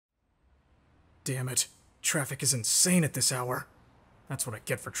Damn it. Traffic is insane at this hour. That's what I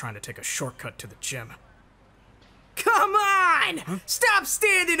get for trying to take a shortcut to the gym. Come on! Huh? Stop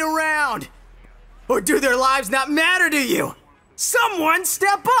standing around! Or do their lives not matter to you? Someone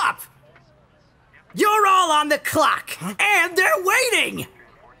step up! You're all on the clock, and they're waiting!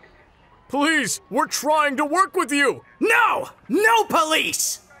 Please, we're trying to work with you! No! No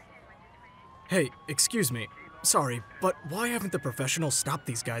police! Hey, excuse me. Sorry, but why haven't the professionals stopped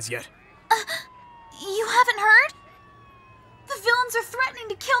these guys yet? You haven't heard? The villains are threatening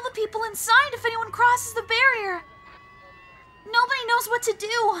to kill the people inside if anyone crosses the barrier. Nobody knows what to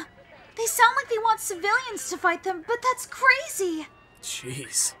do. They sound like they want civilians to fight them, but that's crazy.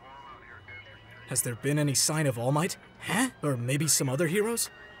 Jeez. Has there been any sign of All Might? Huh? Or maybe some other heroes?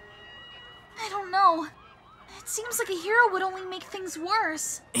 I don't know. It seems like a hero would only make things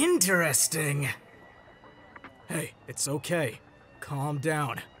worse. Interesting. Hey, it's okay. Calm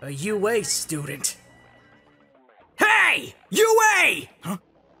down. A UA student. Hey! UA! Huh?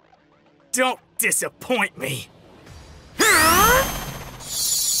 Don't disappoint me.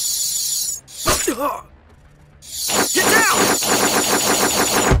 Get down!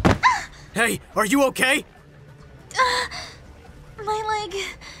 Hey, are you okay? My leg...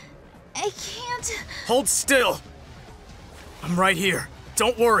 I can't... Hold still. I'm right here.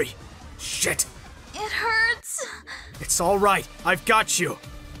 Don't worry. Shit. It hurts. It's all right. I've got you.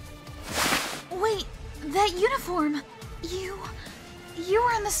 Wait, that uniform. You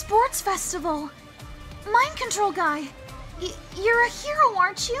were in the sports festival. Mind control guy. You're a hero,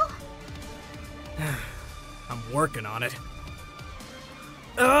 aren't you? I'm working on it.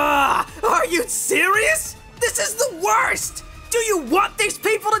 Are you serious? This is the worst! Do you want these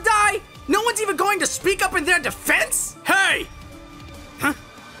people to die? No one's even going to speak up in their defense? Hey! Huh?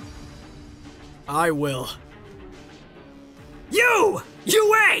 I will. You!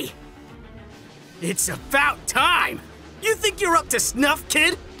 UA! It's about time! You think you're up to snuff,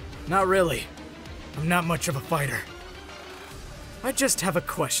 kid? Not really. I'm not much of a fighter. I just have a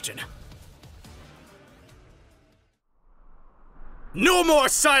question. No more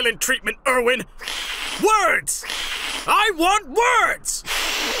silent treatment, Erwin! Words! I want words!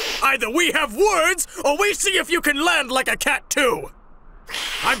 Either we have words, or we see if you can land like a cat too!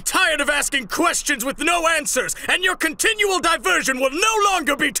 I'm tired of asking questions with no answers, and your continual diversion will no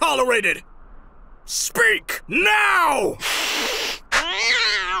longer be tolerated! Speak, now!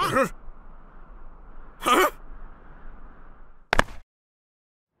 Huh? Huh?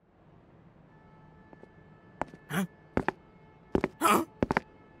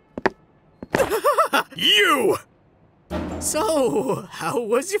 You! So, how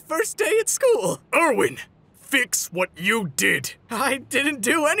was your first day at school? Erwin, fix what you did. I didn't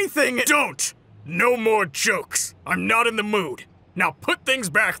do anything. Don't! No more jokes. I'm not in the mood. Now put things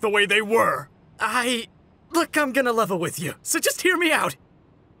back the way they were. Look, I'm gonna level with you, so just hear me out.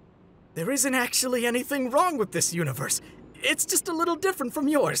 There isn't actually anything wrong with this universe. It's just a little different from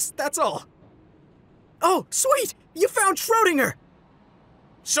yours, that's all. Oh, sweet! You found Schrodinger!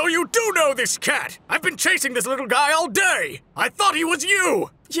 So you do know this cat! I've been chasing this little guy all day! I thought he was you!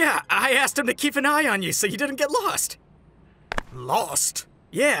 Yeah, I asked him to keep an eye on you so you didn't get lost. Lost?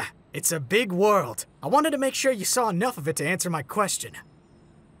 Yeah, it's a big world. I wanted to make sure you saw enough of it to answer my question.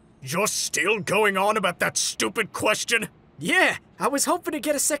 You're still going on about that stupid question? Yeah, I was hoping to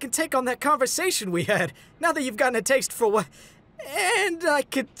get a second take on that conversation we had, now that you've gotten a taste for what... And I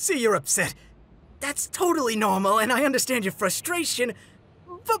could see you're upset. That's totally normal, and I understand your frustration,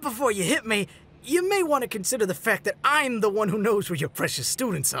 but before you hit me, you may want to consider the fact that I'm the one who knows where your precious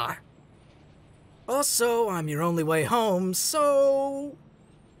students are. Also, I'm your only way home, so...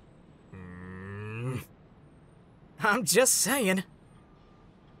 I'm just saying.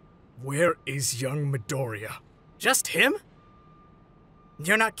 Where is young Midoriya? Just him?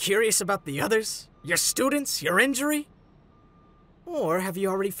 You're not curious about the others? Your students? Your injury? Or have you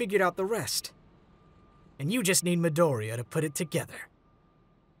already figured out the rest? And you just need Midoriya to put it together.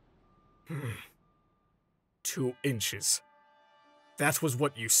 2 inches. That was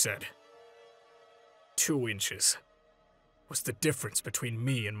what you said. 2 inches was the difference between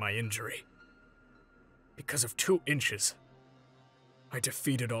me and my injury. Because of 2 inches, I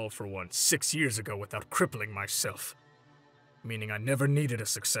defeated All for One 6 years ago without crippling myself, meaning I never needed a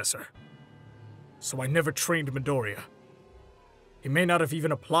successor. So I never trained Midoriya. He may not have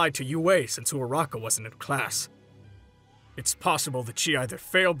even applied to UA since Uraraka wasn't in class. It's possible that she either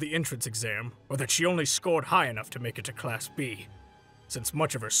failed the entrance exam, or that she only scored high enough to make it to Class B, since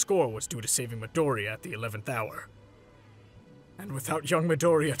much of her score was due to saving Midoriya at the 11th hour. And without young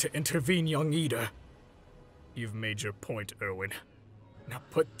Midoriya to intervene young Ida, you've made your point, Erwin. Now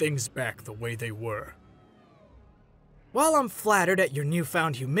put things back the way they were. While I'm flattered at your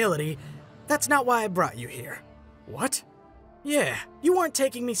newfound humility, that's not why I brought you here. What? Yeah, you weren't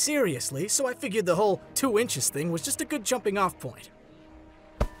taking me seriously, so I figured the whole 2 inches thing was just a good jumping off point.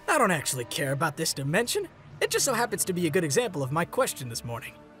 I don't actually care about this dimension. It just so happens to be a good example of my question this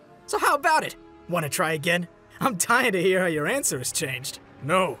morning. So how about it? Want to try again? I'm dying to hear how your answer has changed.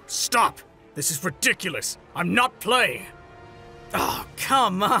 No, stop! This is ridiculous. I'm not playing. Oh,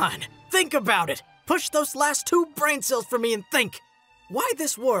 come on. Think about it. Push those last 2 brain cells for me and think. Why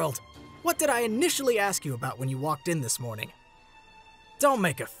this world? What did I initially ask you about when you walked in this morning? Don't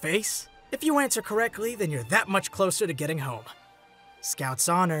make a face. If you answer correctly, then you're that much closer to getting home. Scout's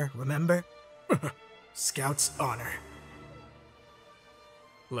honor, remember? Scout's honor.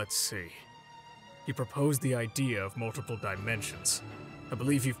 Let's see. You proposed the idea of multiple dimensions. I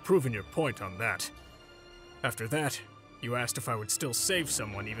believe you've proven your point on that. After that, you asked if I would still save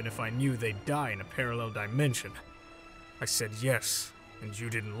someone even if I knew they'd die in a parallel dimension. I said yes, and you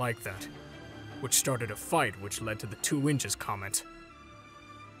didn't like that, which started a fight which led to the 2 inches comment.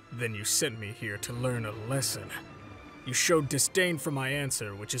 Then you sent me here to learn a lesson. You showed disdain for my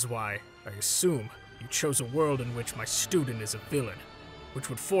answer, which is why, I assume, you chose a world in which my student is a villain, which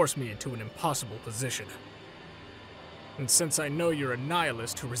would force me into an impossible position. And since I know you're a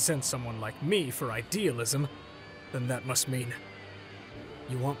nihilist who resents someone like me for idealism, then that must mean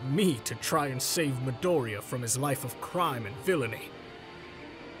you want me to try and save Midoriya from his life of crime and villainy.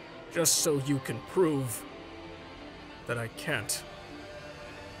 Just so you can prove that I can't.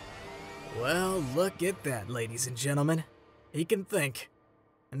 Well, look at that, ladies and gentlemen. He can think.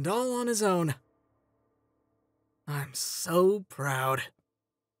 And all on his own. I'm so proud.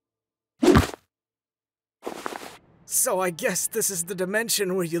 So I guess this is the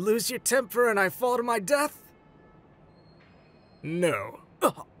dimension where you lose your temper and I fall to my death? No.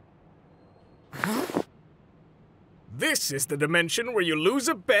 Oh. Huh? This is the dimension where you lose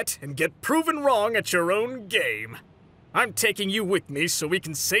a bet and get proven wrong at your own game. I'm taking you with me so we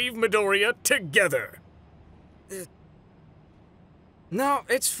can save Midoriya together. No,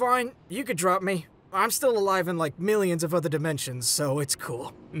 it's fine. You could drop me. I'm still alive in like millions of other dimensions, so it's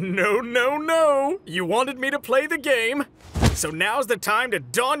cool. No, no, no! You wanted me to play the game. So now's the time to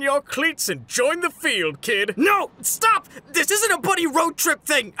don your cleats and join the field, kid. No! Stop! This isn't a buddy road trip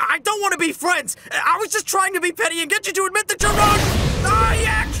thing! I don't want to be friends! I was just trying to be petty and get you to admit that you're wrong! I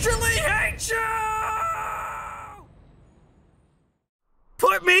actually hate you!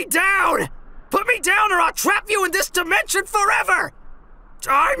 Put me down! Put me down or I'll trap you in this dimension forever!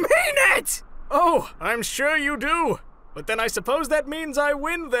 I mean it! Oh, I'm sure you do. But then I suppose that means I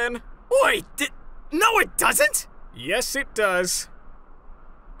win then. Wait, no it doesn't! Yes, it does.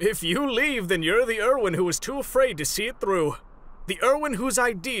 If you leave, then you're the Irwin who was too afraid to see it through. The Irwin whose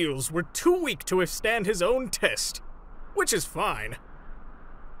ideals were too weak to withstand his own test. Which is fine.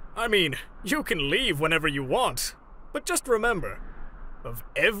 I mean, you can leave whenever you want. But just remember, of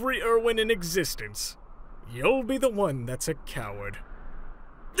every Irwin in existence, you'll be the one that's a coward.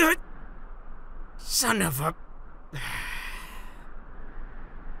 Son of a...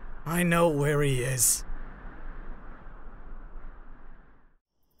 I know where he is.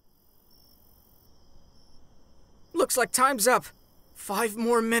 Looks like time's up. 5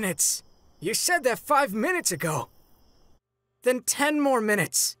 more minutes. You said that 5 minutes ago. Then 10 more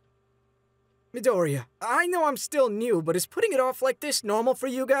minutes. Midoriya, I know I'm still new, but is putting it off like this normal for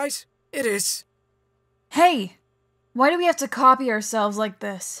you guys? It is. Hey, why do we have to copy ourselves like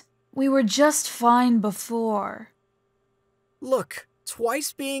this? We were just fine before. Look,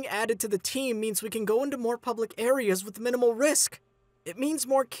 twice being added to the team means we can go into more public areas with minimal risk. It means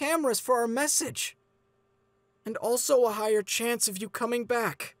more cameras for our message. And also a higher chance of you coming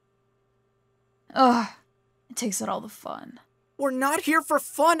back. Ugh, it takes out all the fun. We're not here for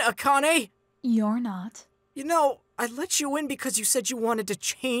fun, Akane! You're not. You know, I let you in because you said you wanted to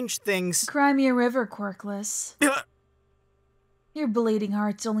change things. Cry me a river, Quirkless. Your bleeding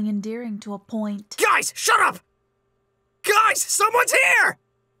heart's only endearing to a point. Guys, shut up! Guys, someone's here!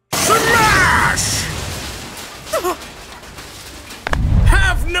 Smash!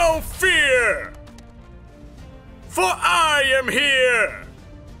 Have no fear! For I am here!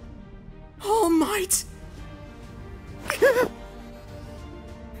 All Might!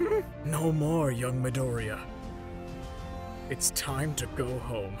 No more, young Midoriya. It's time to go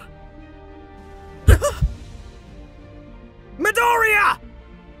home. Midoriya!